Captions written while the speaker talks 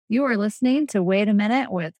You are listening to Wait a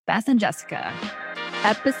Minute with Beth and Jessica.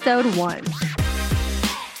 Episode 1.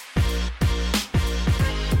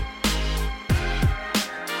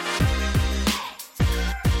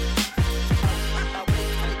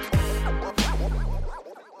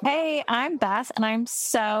 Hey, I'm Beth, and I'm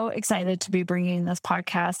so excited to be bringing this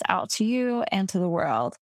podcast out to you and to the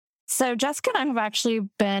world. So Jessica and I have actually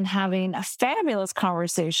been having fabulous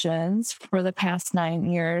conversations for the past 9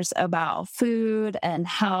 years about food and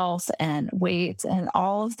health and weight and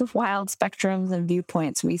all of the wild spectrums and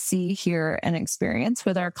viewpoints we see, hear, and experience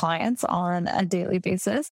with our clients on a daily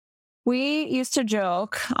basis. We used to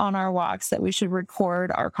joke on our walks that we should record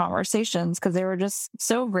our conversations because they were just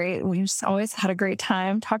so great. We just always had a great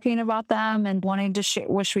time talking about them and wanting to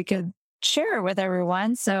wish we could share with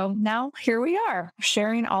everyone. So now here we are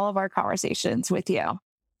sharing all of our conversations with you.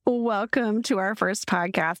 Welcome to our first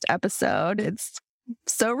podcast episode. It's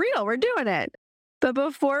so real. We're doing it. But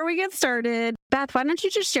before we get started, Beth, why don't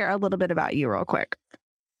you just share a little bit about you real quick?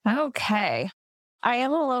 Okay. I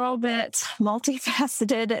am a little bit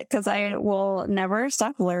multifaceted because I will never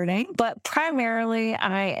stop learning, but primarily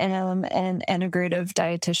I am an integrative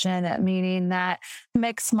dietitian, meaning that I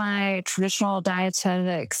mix my traditional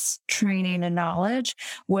dietetics training and knowledge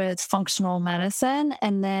with functional medicine.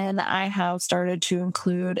 And then I have started to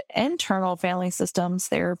include internal family systems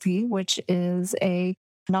therapy, which is a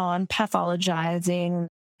non-pathologizing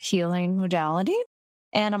healing modality.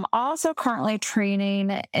 And I'm also currently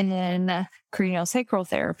training in craniosacral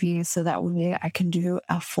therapy so that way I can do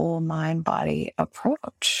a full mind-body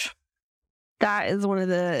approach. That is one of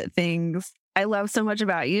the things I love so much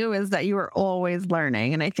about you is that you are always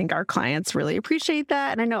learning. And I think our clients really appreciate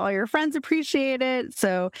that. And I know all your friends appreciate it.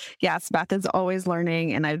 So yes, Beth is always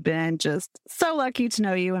learning. And I've been just so lucky to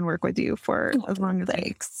know you and work with you for as long as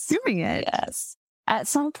I'm doing it. Yes. At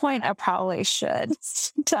some point, I probably should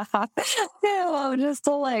stop, just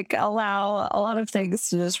to allow a lot of things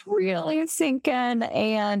to just really sink in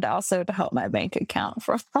and also to help my bank account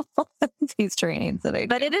for all these trainings that I do.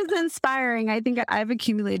 But it is inspiring. I think I've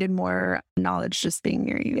accumulated more knowledge just being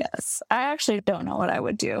near you. Yes. I actually don't know what I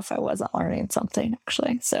would do if I wasn't learning something,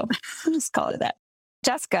 actually. So I'll just call it that.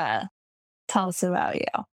 Jessica, tell us about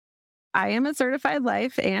you. I am a certified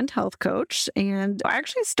life and health coach, and I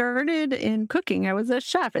actually started in cooking. I was a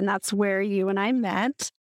chef, and that's where you and I met.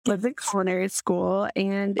 Was in culinary school.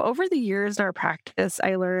 And over the years in our practice,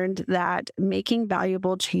 I learned that making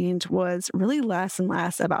valuable change was really less and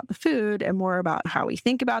less about the food and more about how we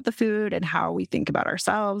think about the food and how we think about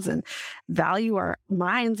ourselves and value our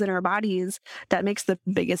minds and our bodies. That makes the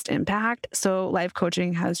biggest impact. So life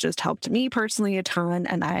coaching has just helped me personally a ton.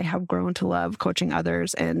 And I have grown to love coaching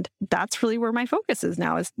others. And that's really where my focus is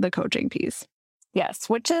now, is the coaching piece. Yes,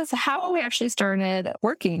 which is how we actually started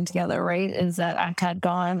working together, right? Is that I had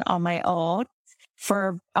gone on my own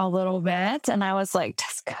for a little bit and I was like,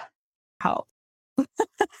 Jessica, help.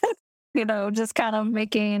 Just kind of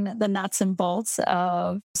making the nuts and bolts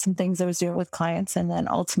of some things I was doing with clients. And then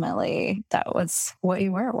ultimately that was what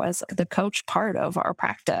you were, was the coach part of our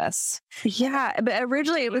practice. Yeah. But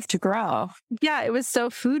originally it was to grow. Yeah. It was so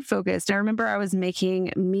food focused. I remember I was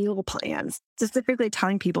making meal plans, specifically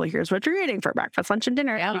telling people, here's what you're eating for breakfast, lunch, and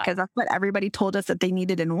dinner, because that's what everybody told us that they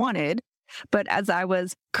needed and wanted. But as I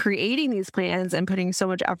was creating these plans and putting so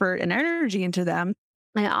much effort and energy into them,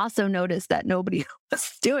 I also noticed that nobody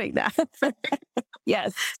was doing that.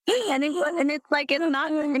 Yes. And it's like, it's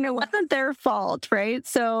not, it wasn't their fault, right?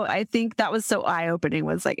 So I think that was so eye-opening,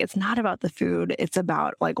 was like, it's not about the food. It's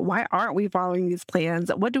about why aren't we following these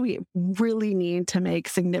plans? What do we really need to make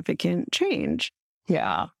significant change?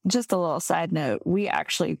 Yeah. Just a little side note. We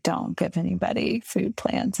actually don't give anybody food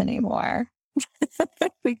plans anymore.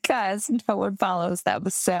 Because no one follows them.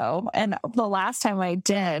 So, and the last time I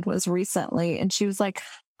did was recently, and she was like,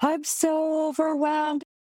 I'm so overwhelmed.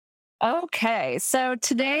 Okay. So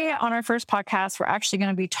today on our first podcast, we're actually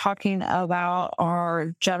going to be talking about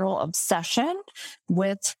our general obsession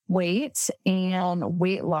with weight and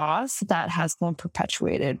weight loss that has been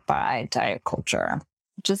perpetuated by diet culture,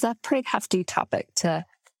 which is a pretty hefty topic to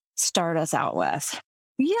start us out with.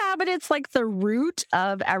 Yeah, but it's like the root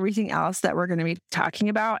of everything else that we're going to be talking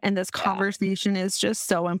about. And this conversation is just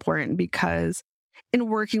so important because in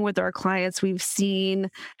working with our clients, we've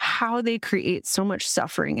seen how they create so much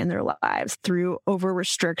suffering in their lives through over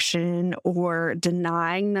restriction or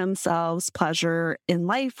denying themselves pleasure in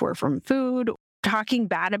life or from food, talking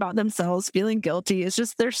bad about themselves, feeling guilty. It's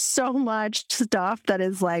just, there's so much stuff that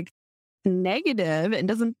is negative and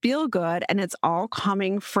doesn't feel good. And it's all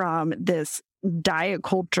coming from this diet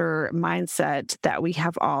culture mindset that we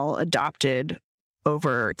have all adopted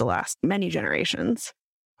over the last many generations.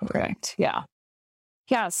 Correct. Yeah.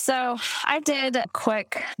 Yeah. So I did a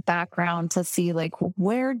quick background to see like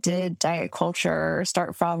where did diet culture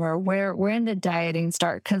start from, or when did dieting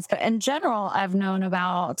start? Because in general, I've known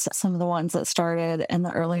about some of the ones that started in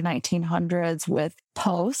the early 1900s with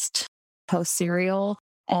Post cereal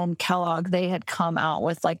and Kellogg. They had come out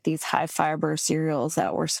with like these high fiber cereals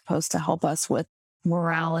that were supposed to help us with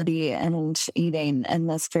morality and eating in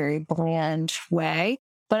this very bland way.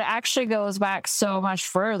 But it actually goes back so much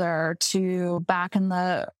further to back in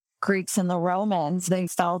the Greeks and the Romans. They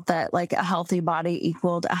felt that like a healthy body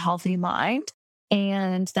equaled a healthy mind.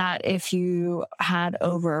 And that if you had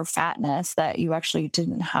over fatness, that you actually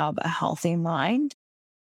didn't have a healthy mind.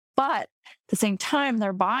 But at the same time,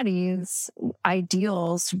 their bodies'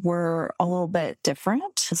 ideals were a little bit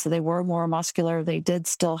different. So they were more muscular. They did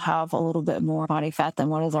still have a little bit more body fat than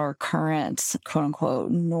what is our current quote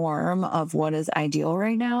unquote norm of what is ideal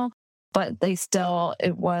right now. But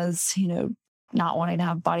it was, not wanting to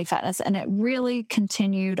have body fatness. And it really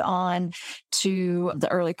continued on to the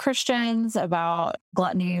early Christians about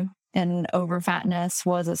gluttony and over fatness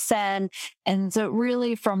was a sin. And so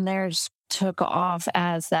really from there just took off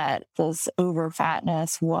as that this over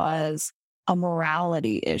fatness was a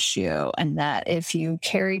morality issue, and that if you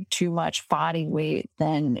carried too much body weight,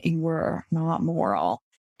 then you were not moral.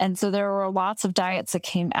 And so there were lots of diets that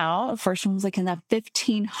came out. First one was like in the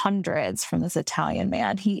 1500s from this Italian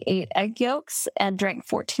man. He ate egg yolks and drank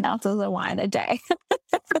 14 ounces of wine a day.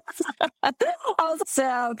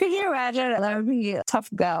 So can you imagine? That would be a tough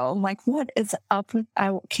go. I'm like, what is up?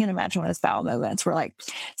 I can't imagine what his bowel movements were like.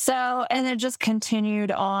 So, and it just continued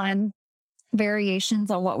on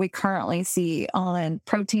variations on what we currently see on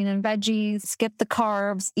protein and veggies, skip the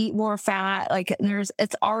carbs, eat more fat. Like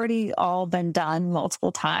it's already all been done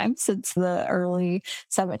multiple times since the early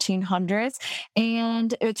 1700s.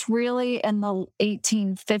 And it's really in the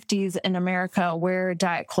 1850s in America where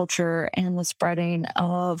diet culture and the spreading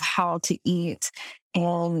of how to eat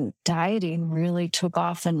and dieting really took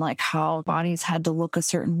off, and like how bodies had to look a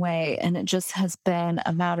certain way. And it just has been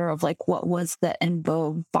a matter of like what was the in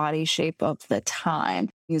vogue body shape of the time,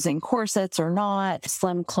 using corsets or not,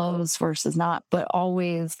 slim clothes versus not, but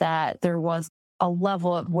always that there was a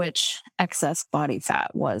level at which excess body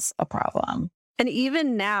fat was a problem. And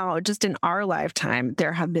even now, just in our lifetime,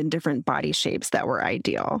 there have been different body shapes that were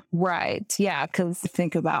ideal. Right. Yeah. Because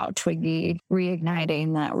think about Twiggy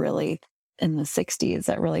reigniting that really in the 60s,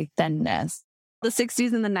 that really thinness. The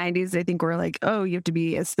 60s and the 90s, I think were like, oh, you have to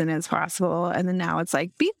be as thin as possible. And then now it's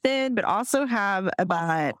like, be thin, but also have a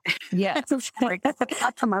butt. Yeah. Lots of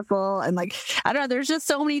muscle. And like, I don't know, there's just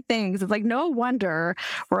so many things. It's like, no wonder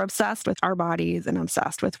we're obsessed with our bodies and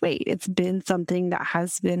obsessed with weight. It's been something that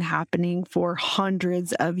has been happening for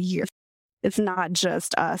hundreds of years. It's not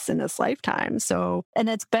just us in this lifetime. So, and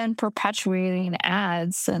it's been perpetuating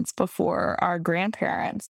ads since before our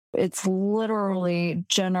grandparents. It's literally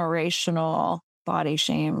generational body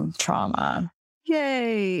shame trauma.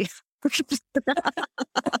 Yay. Good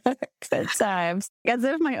times. As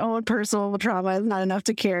if my own personal trauma is not enough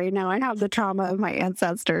to carry. Now I have the trauma of my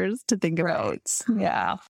ancestors to think about.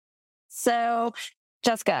 Yeah. So,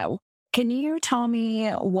 Jessica, can you tell me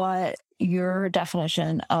what your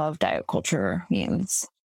definition of diet culture means?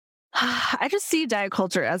 I just see diet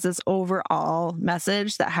culture as this overall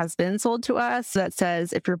message that has been sold to us that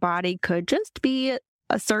says if your body could just be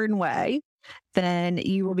a certain way, then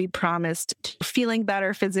you will be promised feeling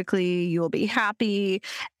better physically, you will be happy,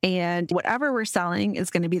 and whatever we're selling is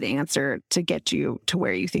going to be the answer to get you to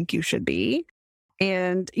where you think you should be.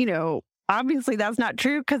 And, obviously that's not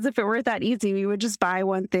true, because if it were that easy, we would just buy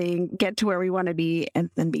one thing, get to where we want to be, and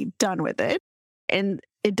then be done with it. And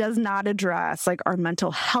it does not address like our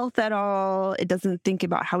mental health at all. It doesn't think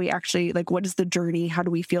about how we actually like, what is the journey? How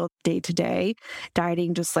do we feel day to day?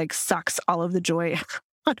 Dieting just like sucks all of the joy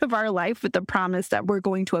out of our life with the promise that we're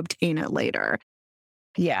going to obtain it later.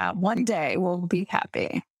 Yeah. One day we'll be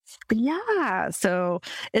happy. Yeah. So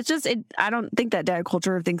it's just, I don't think that diet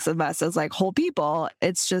culture thinks of us as like whole people.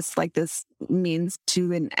 It's just like this means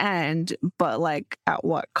to an end, but like at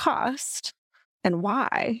what cost and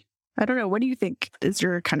why? I don't know. What do you think is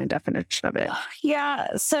your kind of definition of it?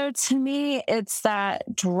 Yeah. So to me, it's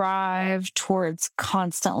that drive towards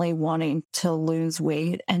constantly wanting to lose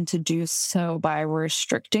weight and to do so by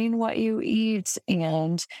restricting what you eat.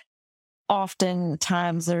 And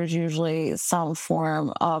oftentimes there's usually some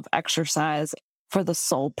form of exercise for the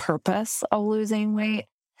sole purpose of losing weight.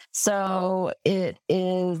 So it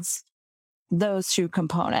is those two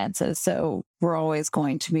components. And so we're always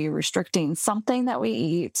going to be restricting something that we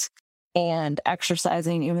eat and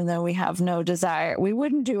exercising, even though we have no desire. We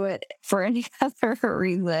wouldn't do it for any other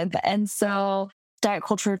reason. And so diet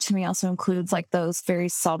culture to me also includes like those very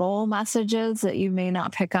subtle messages that you may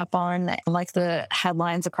not pick up on, like the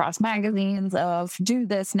headlines across magazines of do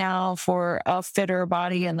this now for a fitter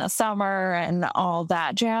body in the summer and all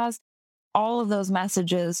that jazz. All of those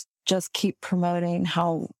messages just keep promoting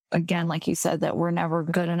how, again, like you said, that we're never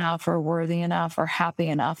good enough or worthy enough or happy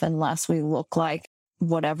enough unless we look like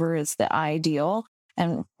whatever is the ideal.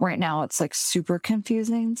 And right now it's like super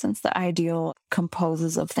confusing since the ideal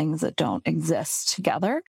composes of things that don't exist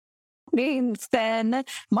together. Being thin,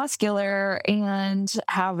 muscular, and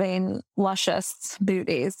having luscious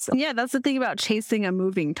booties. Yeah, that's the thing about chasing a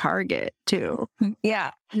moving target too.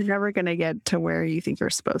 Yeah. You're never going to get to where you think you're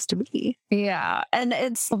supposed to be. Yeah. And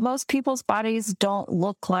it's most people's bodies don't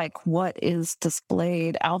look like what is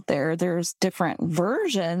displayed out there. There's different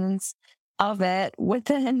versions of it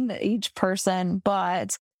within each person,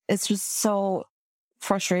 but it's just so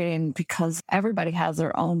frustrating because everybody has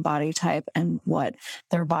their own body type and what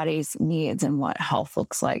their body's needs and what health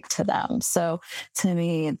looks like to them. So to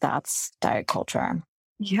me, that's diet culture.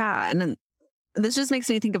 Yeah. And then this just makes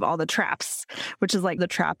me think of all the traps, which is like the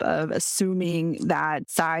trap of assuming that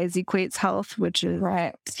size equates health, which is,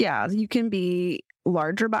 right. Yeah, you can be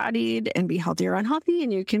larger bodied and be healthy or unhealthy,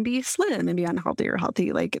 and you can be slim and be unhealthy or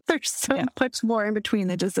healthy. Like there's so much more in between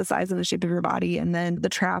than just the size and the shape of your body. And then the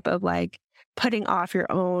trap of like putting off your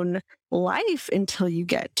own life until you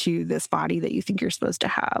get to this body that you think you're supposed to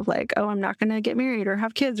have. Like, oh, I'm not going to get married or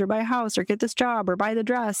have kids or buy a house or get this job or buy the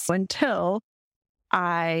dress until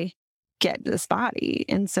I get this body.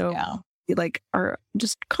 And so we like are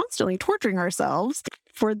just constantly torturing ourselves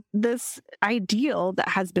for this ideal that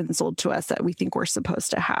has been sold to us that we think we're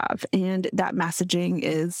supposed to have. And that messaging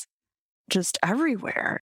is just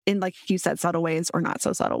everywhere in, like you said, subtle ways or not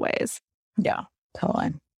so subtle ways. Yeah,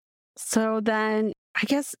 totally. So then I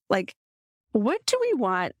guess, like, what do we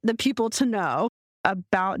want the people to know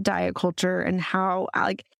about diet culture and how,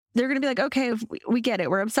 like, they're going to be like, okay, we get it.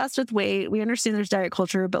 We're obsessed with weight. We understand there's diet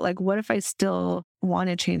culture, but like, what if I still want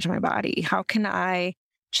to change my body? How can I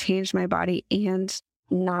change my body and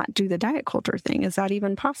not do the diet culture thing? Is that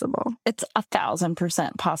even possible? It's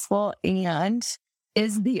 1,000% possible and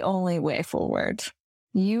is the only way forward.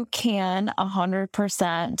 You can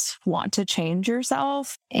 100% want to change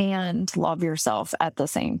yourself and love yourself at the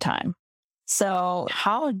same time. So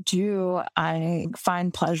how do I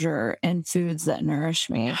find pleasure in foods that nourish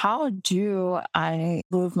me? How do I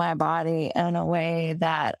move my body in a way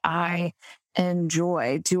that I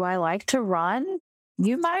enjoy? Do I like to run?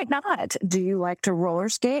 You might not. Do you like to roller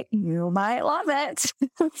skate? You might love it.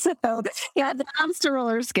 So, yeah, it comes to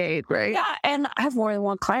roller skate, right? Yeah. And I have more than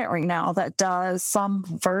one client right now that does some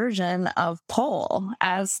version of pole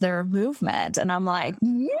as their movement. And I'm like,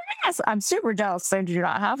 yes, I'm super jealous. I do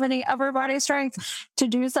not have any upper body strength to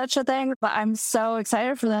do such a thing, but I'm so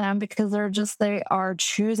excited for them because they are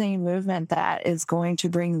choosing movement that is going to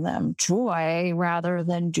bring them joy rather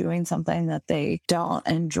than doing something that they don't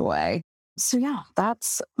enjoy. So yeah,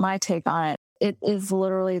 that's my take on it. It is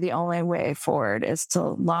literally the only way forward is to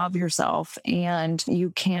love yourself, and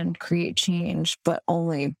you can create change, but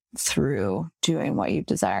only through doing what you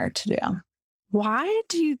desire to do. Why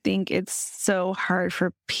do you think it's so hard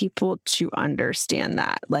for people to understand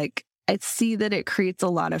that? Like, I see that it creates a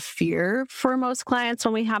lot of fear for most clients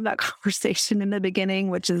when we have that conversation in the beginning,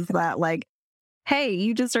 which is that like, hey,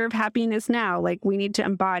 you deserve happiness now. Like, we need to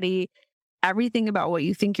embody everything about what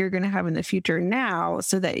you think you're going to have in the future now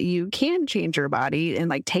so that you can change your body and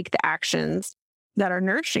like take the actions that are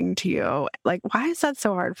nourishing to you. Like, why is that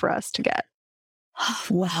so hard for us to get?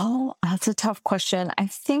 Well, that's a tough question. I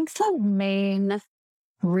think the main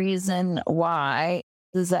reason why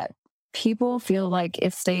is that people feel like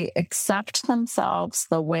if they accept themselves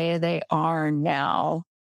the way they are now,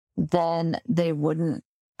 then they wouldn't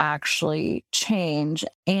actually change,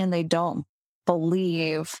 and they don't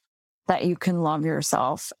believe that you can love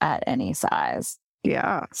yourself at any size.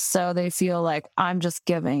 Yeah. So they feel like I'm just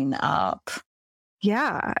giving up.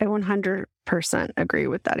 Yeah, I 100% agree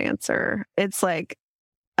with that answer. It's like,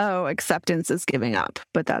 oh, acceptance is giving up,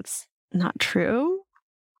 but that's not true.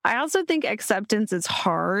 I also think acceptance is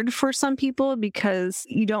hard for some people because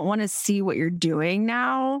you don't want to see what you're doing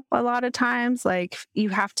now a lot of times. Like, you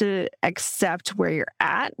have to accept where you're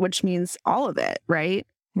at, which means all of it, right?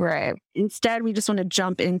 Right. Instead, we just want to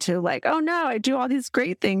jump into like, oh no, I do all these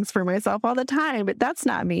great things for myself all the time, but that's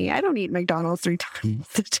not me. I don't eat McDonald's 3 times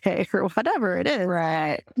a day or whatever it is.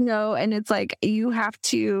 Right. No, and it's like, you have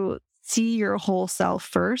to see your whole self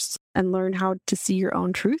first and learn how to see your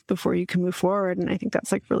own truth before you can move forward. And I think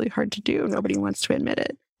that's like really hard to do. Nobody wants to admit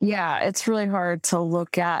it. Yeah, it's really hard to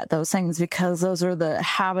look at those things because those are the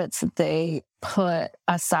habits that they put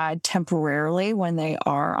aside temporarily when they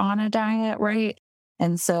are on a diet, right?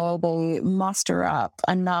 And so they muster up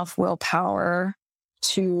enough willpower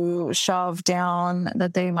to shove down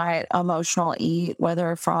that they might emotional eat,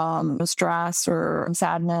 whether from stress or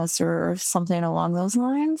sadness or something along those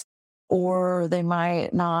lines, or they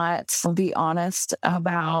might not be honest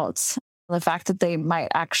about the fact that they might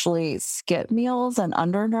actually skip meals and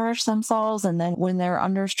undernourish themselves. And then when they're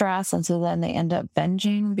under stress, and so then they end up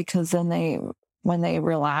binging because then when they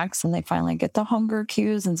relax and they finally get the hunger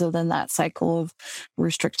cues. And so then that cycle of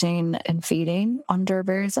restricting and feeding under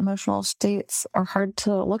various emotional states are hard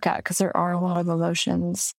to look at because there are a lot of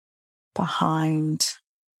emotions behind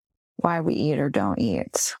why we eat or don't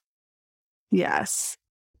eat. Yes.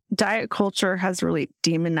 Diet culture has really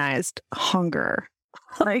demonized hunger.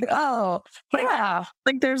 Like, oh, yeah.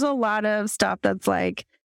 Like there's a lot of stuff that's like,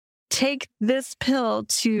 take this pill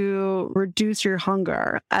to reduce your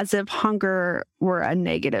hunger, as if hunger were a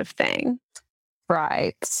negative thing.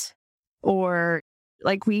 Right. Or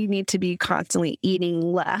like we need to be constantly eating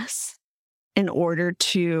less in order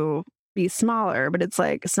to be smaller. But it's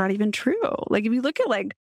like, it's not even true. Like if you look at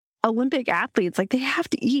like Olympic athletes, like they have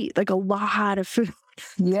to eat like a lot of food.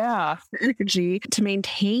 Yeah. Energy to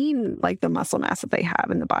maintain like the muscle mass that they have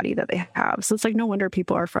in the body that they have. So it's like, no wonder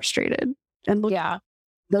people are frustrated and look at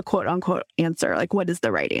the quote unquote answer. Like, what is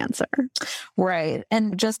the right answer? Right.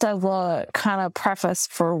 And just as a kind of preface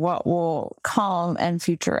for what will come in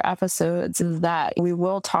future episodes is that we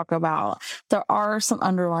will talk about there are some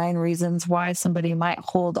underlying reasons why somebody might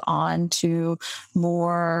hold on to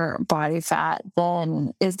more body fat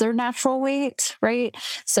than is their natural weight, right?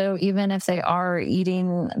 So even if they are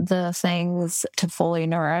eating the things to fully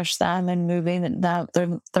nourish them and moving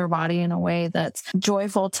their body in a way that's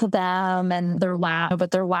joyful to them and their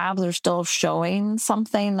labs are still showing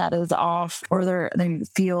something that is off or they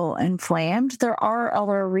feel inflamed, there are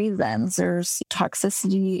other reasons. There's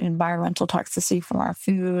toxicity, environmental toxicity from our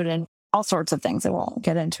food and all sorts of things. I won't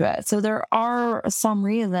get into it. So there are some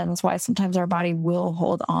reasons why sometimes our body will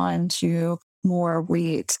hold on to more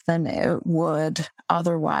weight than it would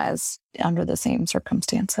otherwise under the same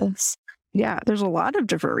circumstances. Yeah, there's a lot of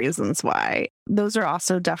different reasons why. Those are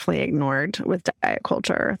also definitely ignored with diet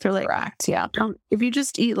culture. They're like, correct, yeah. If you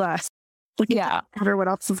just eat less, wonder what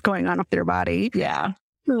else is going on with your body. Yeah.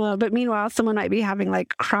 But meanwhile, someone might be having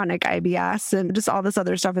like chronic IBS and just all this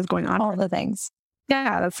other stuff is going on. All the things.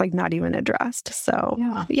 Yeah, that's like not even addressed. So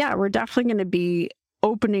yeah, we're definitely going to be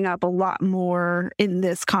opening up a lot more in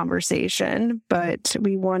this conversation, but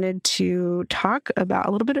we wanted to talk about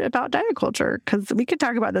a little bit about diet culture because we could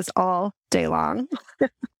talk about this all day long.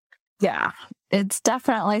 Yeah, it's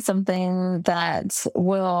definitely something that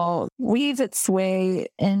will weave its way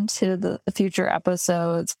into the future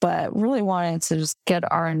episodes, but really wanted to just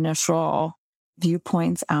get our initial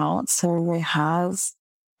viewpoints out so we have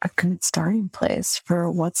a good starting place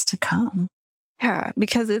for what's to come. Yeah,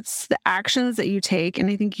 because it's the actions that you take. And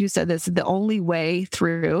I think you said this, the only way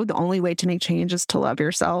to make change is to love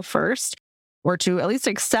yourself first, or to at least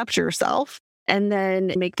accept yourself and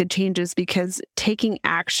then make the changes, because taking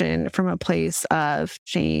action from a place of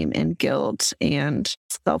shame and guilt and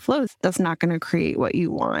self-loath, that's not going to create what you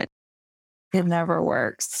want. It never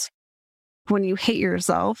works. When you hate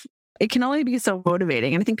yourself, it can only be so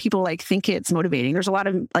motivating. And I think people like think it's motivating. There's a lot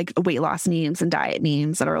of like weight loss memes and diet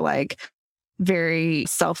memes that are like very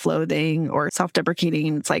self-loathing or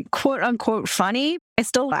self-deprecating. It's like quote unquote funny. I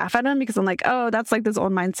still laugh at them because I'm like, oh, that's like this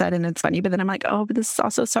old mindset and it's funny. But then I'm like, oh, but this is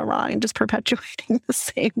also so wrong and just perpetuating the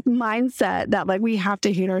same mindset that like we have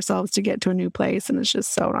to hate ourselves to get to a new place. And it's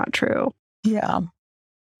just so not true. Yeah.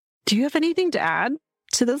 Do you have anything to add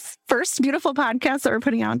to this first beautiful podcast that we're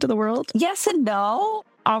putting out into the world? Yes and no.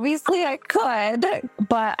 Obviously I could,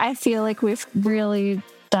 but I feel like we've really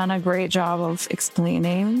done a great job of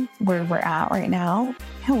explaining where we're at right now.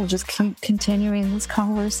 And we'll just keep continuing this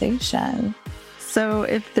conversation. So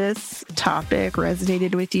if this topic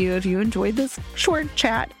resonated with you, if you enjoyed this short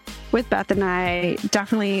chat with Beth and I,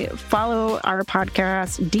 definitely follow our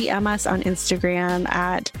podcast, DM us on Instagram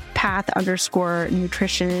at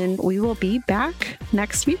path_nutrition. We will be back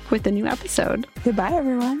next week with a new episode. Goodbye,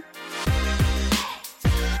 everyone.